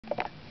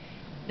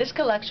This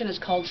collection is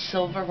called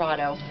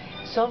Silverado.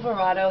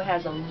 Silverado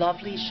has a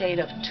lovely shade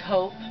of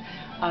taupe.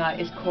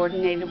 It's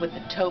coordinated with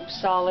the taupe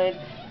solid.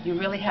 You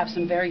really have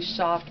some very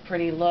soft,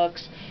 pretty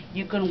looks.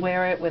 You can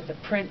wear it with the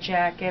print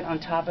jacket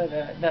on top of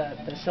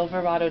the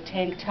Silverado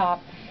tank top.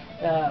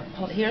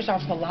 Here's our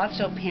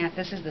palazzo pant.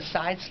 This is the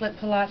side slit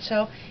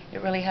palazzo.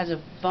 It really has a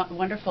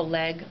wonderful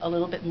leg, a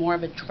little bit more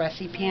of a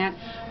dressy pant.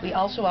 We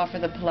also offer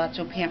the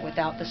palazzo pant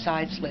without the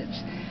side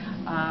slits.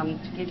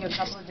 To give you a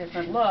couple of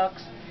different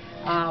looks,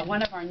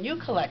 one of our new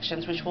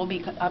collections, which will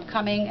be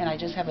upcoming, and I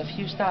just have a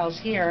few styles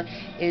here,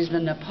 is the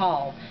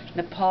Nepal.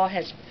 Nepal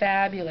has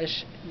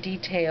fabulous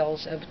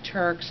details of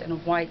turks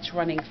and whites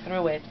running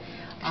through it.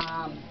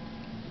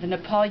 The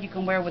Nepal you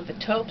can wear with the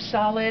taupe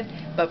solid,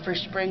 but for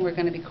spring we're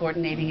going to be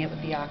coordinating it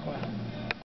with the aqua.